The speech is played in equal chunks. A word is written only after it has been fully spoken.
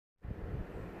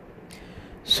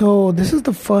So, this is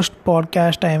the first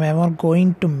podcast I am ever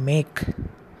going to make.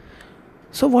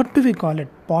 So, what do we call it?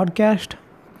 Podcast?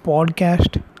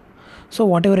 Podcast? So,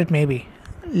 whatever it may be.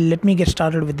 Let me get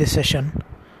started with this session.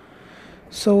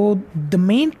 So, the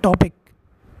main topic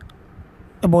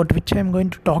about which I am going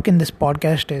to talk in this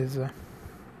podcast is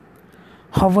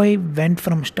how I went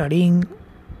from studying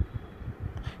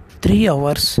 3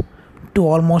 hours to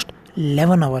almost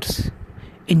 11 hours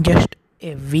in just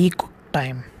a week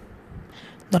time.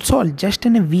 That's all, just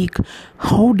in a week.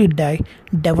 How did I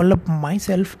develop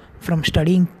myself from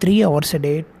studying 3 hours a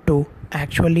day to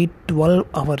actually 12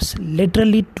 hours?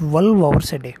 Literally 12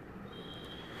 hours a day.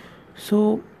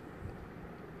 So,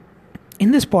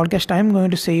 in this podcast, I'm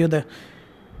going to say you the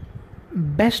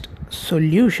best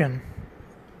solution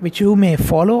which you may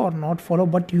follow or not follow,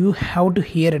 but you have to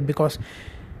hear it because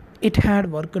it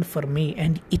had worked for me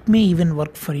and it may even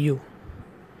work for you.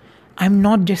 I'm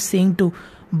not just saying to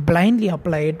blindly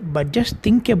apply it, but just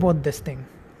think about this thing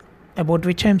about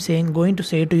which I'm going to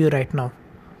say to you right now.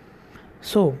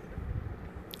 So,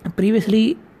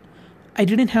 previously, I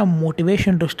didn't have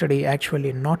motivation to study,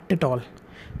 actually, not at all,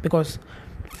 because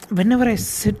whenever I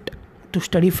sit to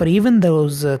study for even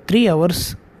those 3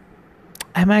 hours,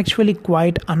 I'm actually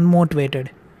quite unmotivated,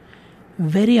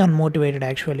 very unmotivated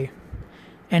actually,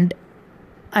 and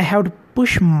I have to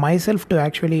push myself to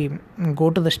actually go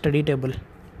to the study table,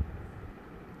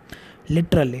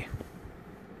 literally.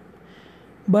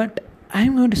 But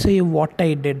I'm going to say what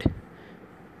I did.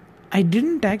 I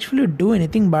didn't actually do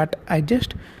anything, but I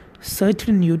just searched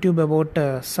in YouTube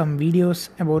about some videos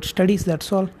about studies,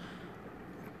 that's all.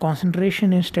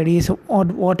 Concentration in studies or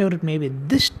whatever it may be.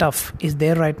 This stuff is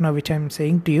there right now, which I'm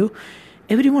saying to you.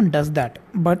 Everyone does that.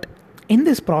 But in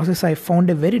this process, I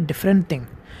found a very different thing.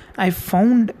 I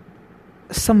found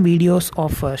some videos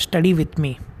of study with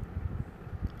me.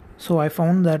 So I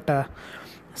found that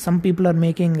some people are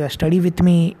making study with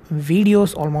me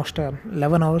videos almost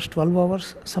 11 hours, 12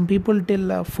 hours. Some people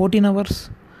till 14 hours.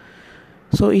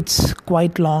 So it's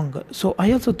quite long. So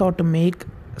I also thought to make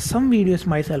some videos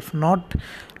myself, not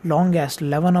long as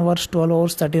 11 hours, 12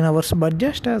 hours, 13 hours, but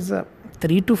just as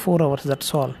 3 to 4 hours,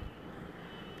 that's all.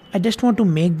 I just want to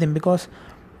make them because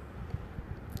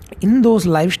in those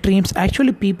live streams,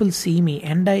 actually people see me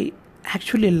and I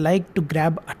actually like to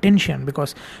grab attention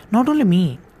because not only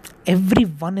me,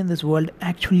 everyone in this world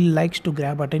actually likes to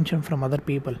grab attention from other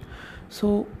people.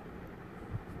 So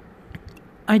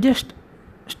I just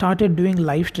started doing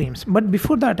live streams, but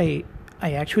before that I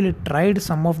actually tried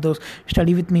some of those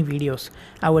study with me videos.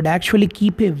 I would actually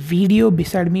keep a video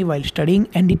beside me while studying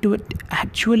and it would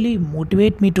actually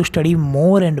motivate me to study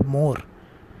more and more.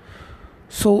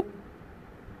 So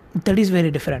that is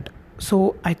very different.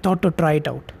 So I thought to try it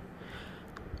out.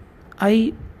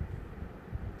 I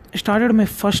started my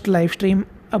first live stream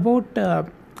about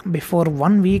before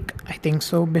 1 week, I think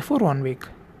so, before 1 week.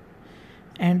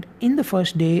 And in the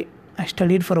first day, I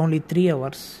studied for only 3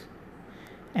 hours.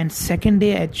 And second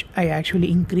day I actually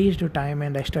increased the time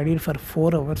and I studied for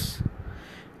 4 hours.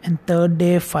 And third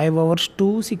day 5 hours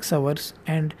to 6 hours.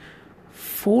 And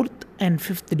fourth and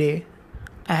fifth day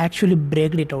I actually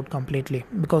braked it out completely.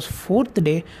 Because fourth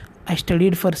day I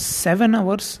studied for 7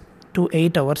 hours to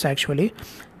 8 hours actually.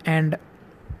 And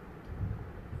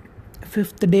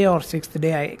fifth day or sixth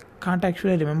day, I can't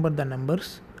actually remember the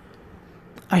numbers,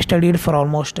 I studied for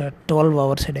almost 12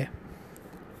 hours a day.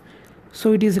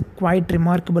 So it is a quite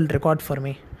remarkable record for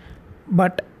me.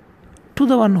 But to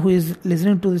the one who is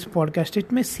listening to this podcast,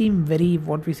 it may seem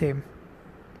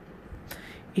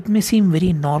it may seem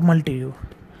very normal to you.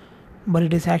 But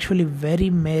it is actually very,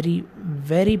 very,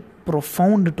 very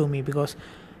profound to me because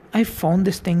I found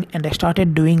this thing and I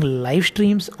started doing live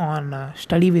streams on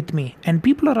Study With Me. And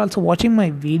people are also watching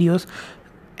my videos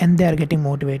and they are getting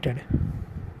motivated.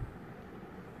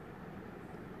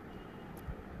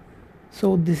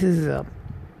 So this is a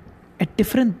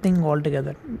different thing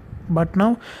altogether. But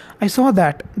now I saw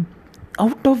that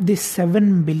out of these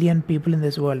 7 billion people in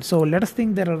this world, so let us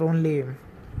think there are only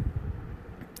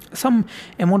some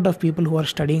amount of people who are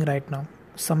studying right now,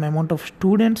 some amount of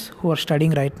students who are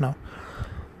studying right now.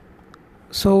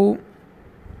 So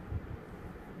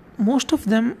most of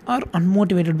them are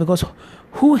unmotivated because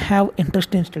who have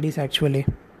interest in studies actually?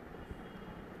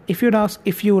 If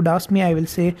you would ask me, I will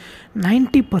say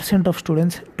 90% of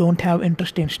students don't have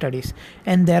interest in studies,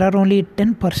 and there are only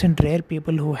 10% rare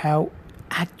people who have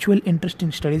actual interest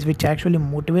in studies, which actually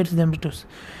motivates them to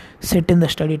sit in the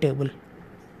study table.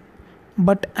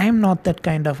 But I am not that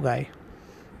kind of guy.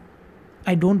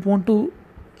 I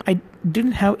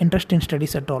didn't have interest in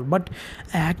studies at all, but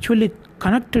I actually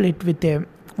connected it with a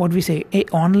what we say, a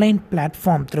online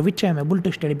platform through which I am able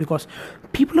to study, because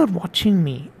people are watching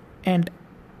me, and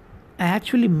I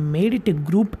actually made it a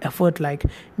group effort, like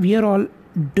we are all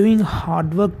doing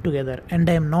hard work together and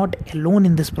I am not alone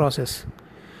in this process.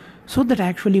 So that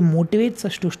actually motivates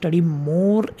us to study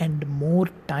more and more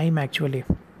time actually.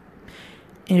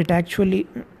 And it actually,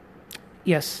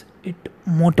 yes, it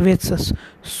motivates us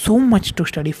so much to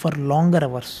study for longer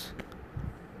hours.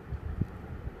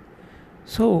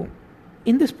 So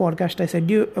in this podcast I said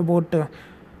you about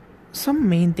some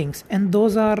main things, and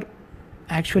those are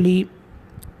actually,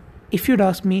 if you'd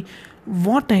ask me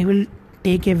what I will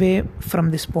take away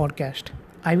from this podcast,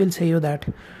 I will say you that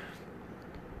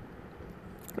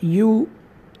you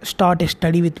start a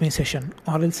study with me session,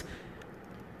 or else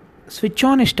switch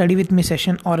on a study with me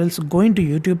session, or else go into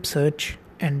YouTube search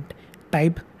and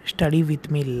type study with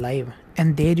me live,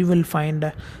 and there you will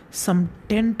find some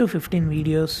 10 to 15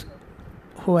 videos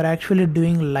who are actually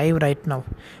doing live right now.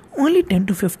 Only 10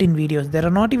 to 15 videos. There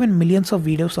are not even millions of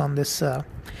videos on this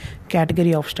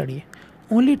category of study.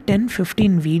 Only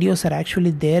 10-15 videos are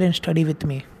actually there in study with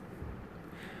me.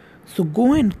 So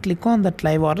go and click on that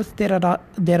live, or else there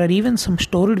are even some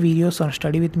stored videos on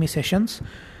study with me sessions.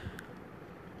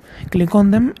 Click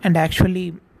on them and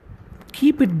actually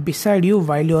keep it beside you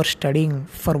while you are studying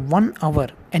for 1 hour,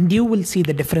 and you will see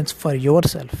the difference for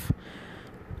yourself.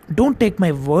 Don't take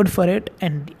my word for it,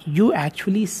 and you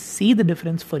actually see the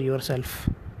difference for yourself.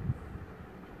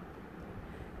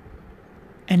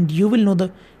 And you will know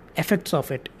the effects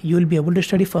of it. You will be able to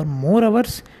study for more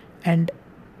hours, and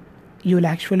you will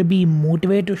actually be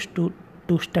motivated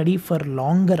to study for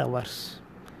longer hours.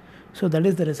 So that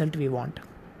is the result we want.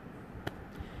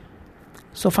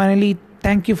 So finally,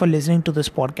 thank you for listening to this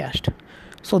podcast.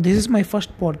 So this is my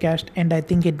first podcast, and I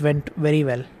think it went very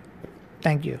well.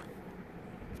 Thank you.